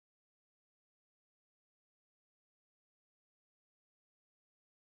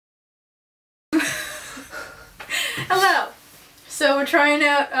Hello! So we're trying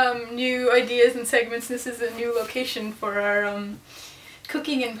out new ideas and segments. This is a new location for our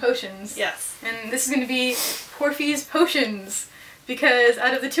cooking and potions. Yes. And this is going to be Porphy's Potions. Because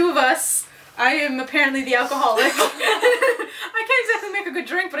out of the two of us, I am apparently the alcoholic. I can't exactly make a good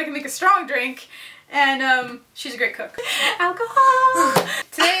drink, but I can make a strong drink. And she's a great cook. Alcohol!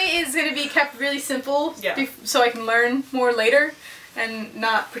 Today is going to be kept really simple, yeah, so I can learn more later and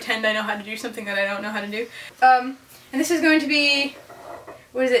not pretend I know how to do something that I don't know how to do. And this is going to be,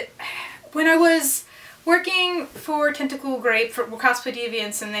 what is it? When I was working for Tentacle Grape, for Cosplay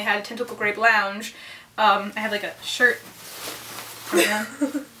Deviants, and they had a Tentacle Grape lounge, I had like a shirt.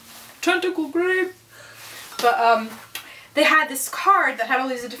 Tentacle Grape! But they had this card that had all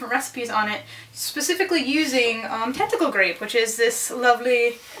these different recipes on it, specifically using Tentacle Grape, which is this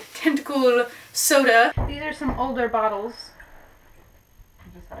lovely tentacle soda. These are some older bottles.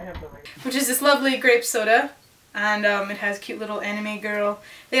 Which is this lovely grape soda. And it has a cute little anime girl.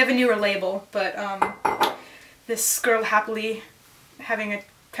 They have a newer label, but this girl happily having a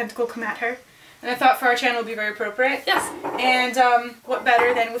tentacle come at her. And I thought for our channel it would be very appropriate. Yes. And what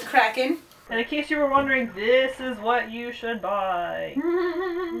better than with Kraken? And in case you were wondering, this is what you should buy.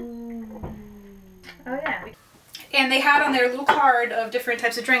 Oh yeah. And they had on their little card of different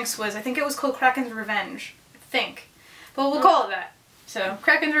types of drinks was, I think it was called Kraken's Revenge. I think. But we'll call it that. So,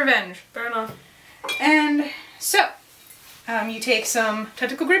 Kraken's Revenge. Fair enough. And so, you take some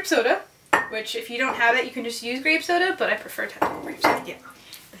Tentacle Grape soda, which if you don't have it, you can just use grape soda, but I prefer Tentacle Grape soda. Yeah.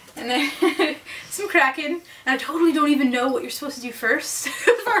 And then some Kraken, and I totally don't even know what you're supposed to do first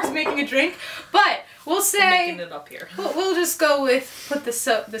as far as making a drink, but we'll say... I'm making it up here. We'll just go with, put the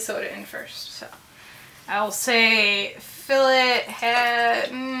soda in first. So, I'll say fill it at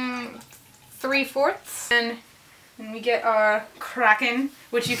 3/4, and we get our Kraken,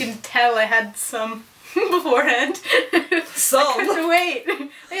 which you can tell I had some beforehand. Some? I couldn't wait.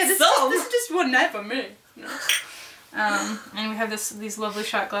 Yeah, this is just one night for me. No. And we have these lovely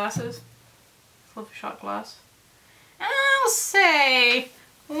shot glasses. Lovely shot glass. And I'll say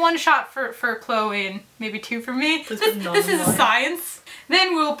 1 shot for Chloe and maybe 2 for me. This is a science.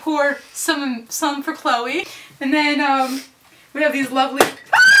 Then we'll pour some for Chloe. And then we have these lovely...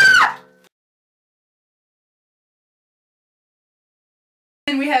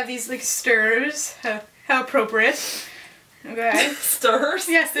 And we have these like stirs. How appropriate. Okay. Stirs?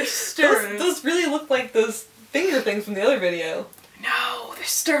 Yes, they're stirs. Those really look like those finger things from the other video. No, they're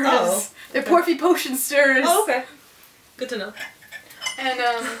stirs. Oh, they're Porphy potion stirs. Oh, okay. Good to know. And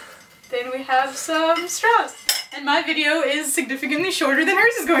then we have some straws. And my video is significantly shorter than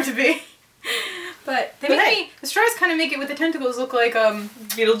hers is going to be. But they make me, the straws kind of make it with the tentacles look like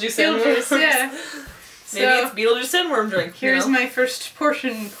Beetlejuice Beetlejuice, yeah. Maybe it's Beetlejuice sandworm drink. Here's my first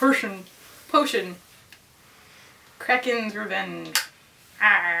potion. Kraken's Revenge.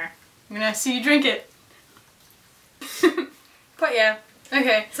 I'm gonna see you drink it. But yeah,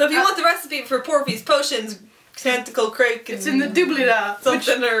 okay. So if you want the recipe for Porphy's Potions, Tentacle Grape, it's in the doobly-da.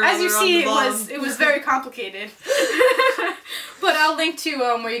 Something or as you see, it was very complicated. But I'll link to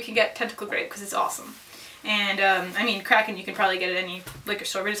where you can get Tentacle Grape because it's awesome. And I mean, Kraken you can probably get at any liquor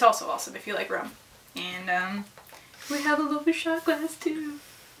store, but it's also awesome if you like rum. And we have a lovely shot glass too.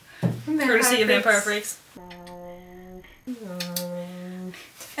 Courtesy of Vampire Freaks. And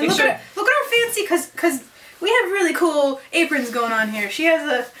look at our fancy, cause we have really cool aprons going on here. She has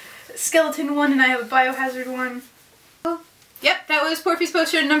a skeleton one and I have a biohazard one. Oh. Yep, that was Porphy's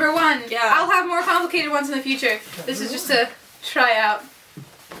Potion number 1. Yeah. I'll have more complicated ones in the future. This is just to try out.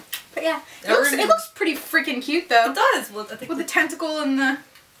 But yeah, it looks pretty freaking cute though. It does. Well, I think with the tentacle and the...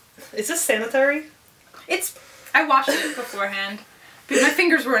 Is this sanitary? I washed it beforehand. But my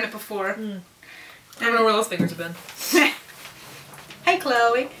fingers were in it before. I don't know where those fingers have been. Hey,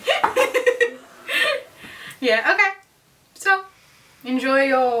 Chloe. Yeah, okay. So, enjoy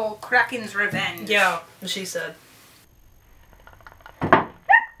your Kraken's Revenge. Yeah, she said. There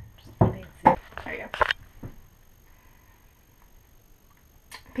you go.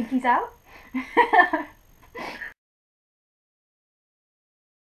 Pinky's out.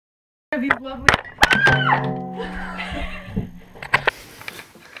 These lovely...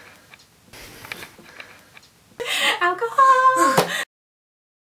 Alcohol!